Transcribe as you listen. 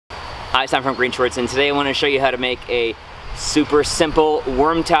Hi, I'm from GreenShortz, and today I want to show you how to make a super simple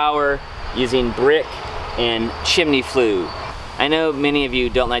worm tower using brick and chimney flue. I know many of you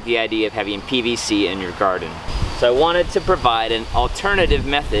don't like the idea of having PVC in your garden, so I wanted to provide an alternative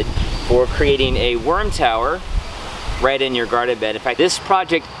method for creating a worm tower right in your garden bed. In fact, this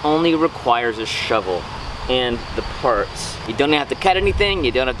project only requires a shovel and the parts. You don't have to cut anything,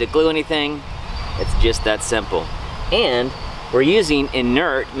 you don't have to glue anything. It's just that simple. And we're using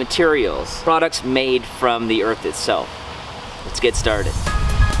inert materials, products made from the earth itself. Let's get started.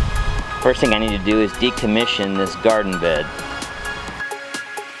 First thing I need to do is decommission this garden bed.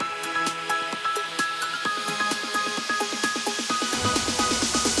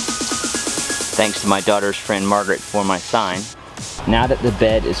 Thanks to my daughter's friend Margaret for my sign. Now that the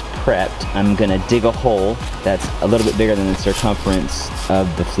bed is prepped, I'm gonna dig a hole that's a little bit bigger than the circumference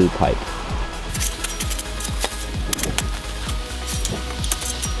of the flue pipe.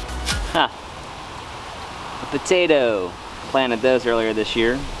 Ha! A potato. Planted those earlier this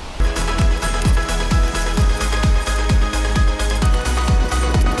year.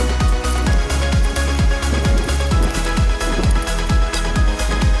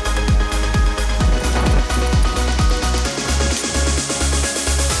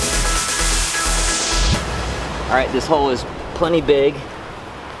 Alright, this hole is plenty big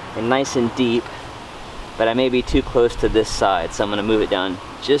and nice and deep, but I may be too close to this side, so I'm going to move it down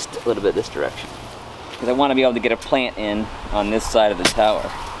just a little bit this direction, because I want to be able to get a plant in on this side of the tower.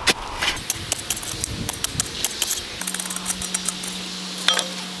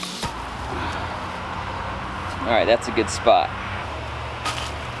 Alright, that's a good spot.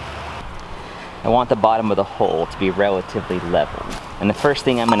 I want the bottom of the hole to be relatively level. And the first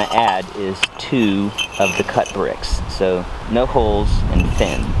thing I'm going to add is 2 of the cut bricks. So no holes and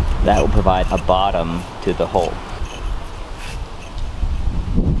thin. That will provide a bottom to the hole.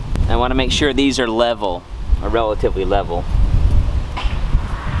 I want to make sure these are level, or relatively level.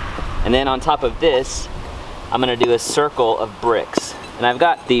 And then on top of this, I'm going to do a circle of bricks. And I've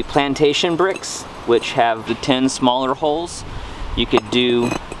got the plantation bricks, which have the 10 smaller holes. You could do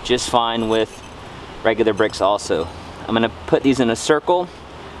just fine with regular bricks also. I'm going to put these in a circle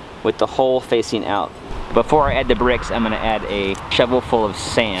with the hole facing out. Before I add the bricks, I'm going to add a shovel full of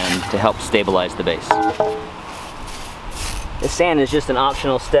sand to help stabilize the base. The sand is just an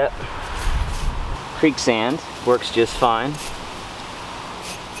optional step. Creek sand works just fine.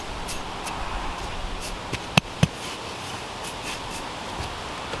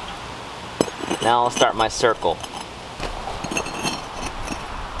 Now I'll start my circle.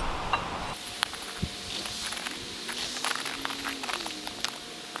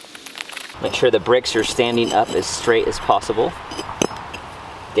 Make sure the bricks are standing up as straight as possible.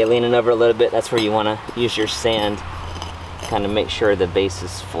 They're leaning over a little bit. That's where you want to use your sand to kind of make sure the base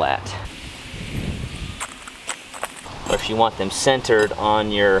is flat. Or if you want them centered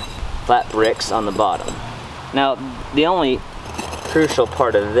on your flat bricks on the bottom. Now, the only crucial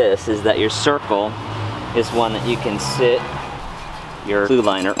part of this is that your circle is one that you can sit your flue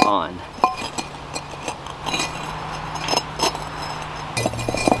liner on.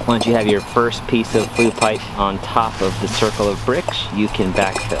 Once you have your first piece of flue pipe on top of the circle of bricks, you can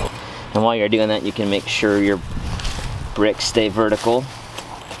backfill. And while you're doing that, you can make sure your bricks stay vertical,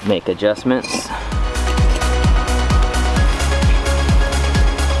 make adjustments.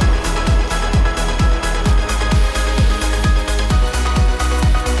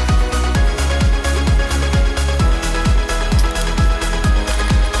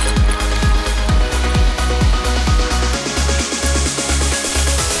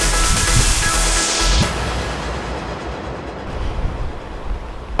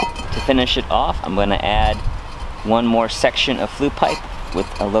 Finish it off, I'm going to add one more section of flue pipe with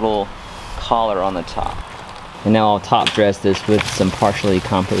a little collar on the top. And now I'll top dress this with some partially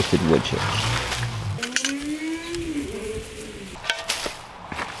composted wood chips.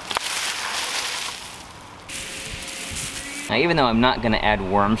 Now, even though I'm not going to add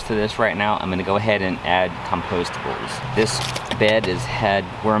worms to this right now, I'm going to go ahead and add compostables. This bed has had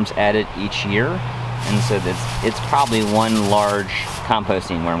worms added each year, and so it's probably one large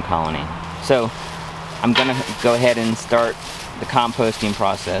composting worm colony. So I'm gonna go ahead and start the composting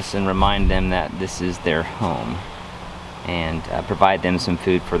process and remind them that this is their home, and provide them some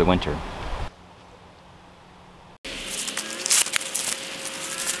food for the winter.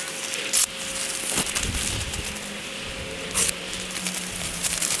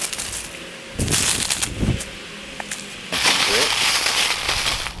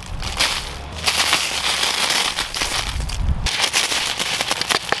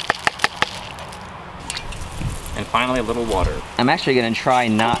 finally a little water. I'm actually gonna try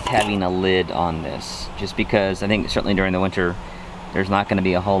not having a lid on this, just because I think certainly during the winter, there's not gonna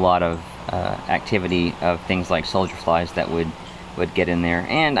be a whole lot of activity of things like soldier flies that would get in there.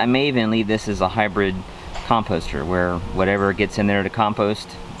 And I may even leave this as a hybrid composter, where whatever gets in there to compost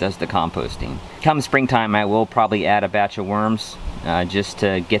does the composting. Come springtime, I will probably add a batch of worms just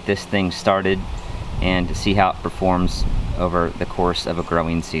to get this thing started and to see how it performs over the course of a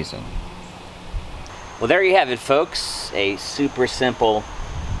growing season. Well, there you have it, folks. A super simple,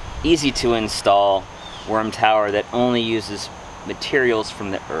 easy to install worm tower that only uses materials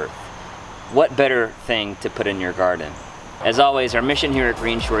from the earth. What better thing to put in your garden? As always, our mission here at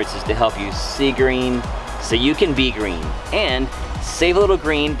GreenShortz is to help you see green so you can be green, and save a little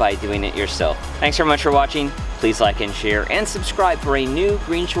green by doing it yourself. Thanks very much for watching. Please like and share and subscribe for a new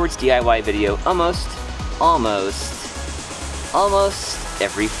GreenShortz DIY video almost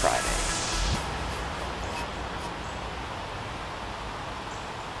every Friday.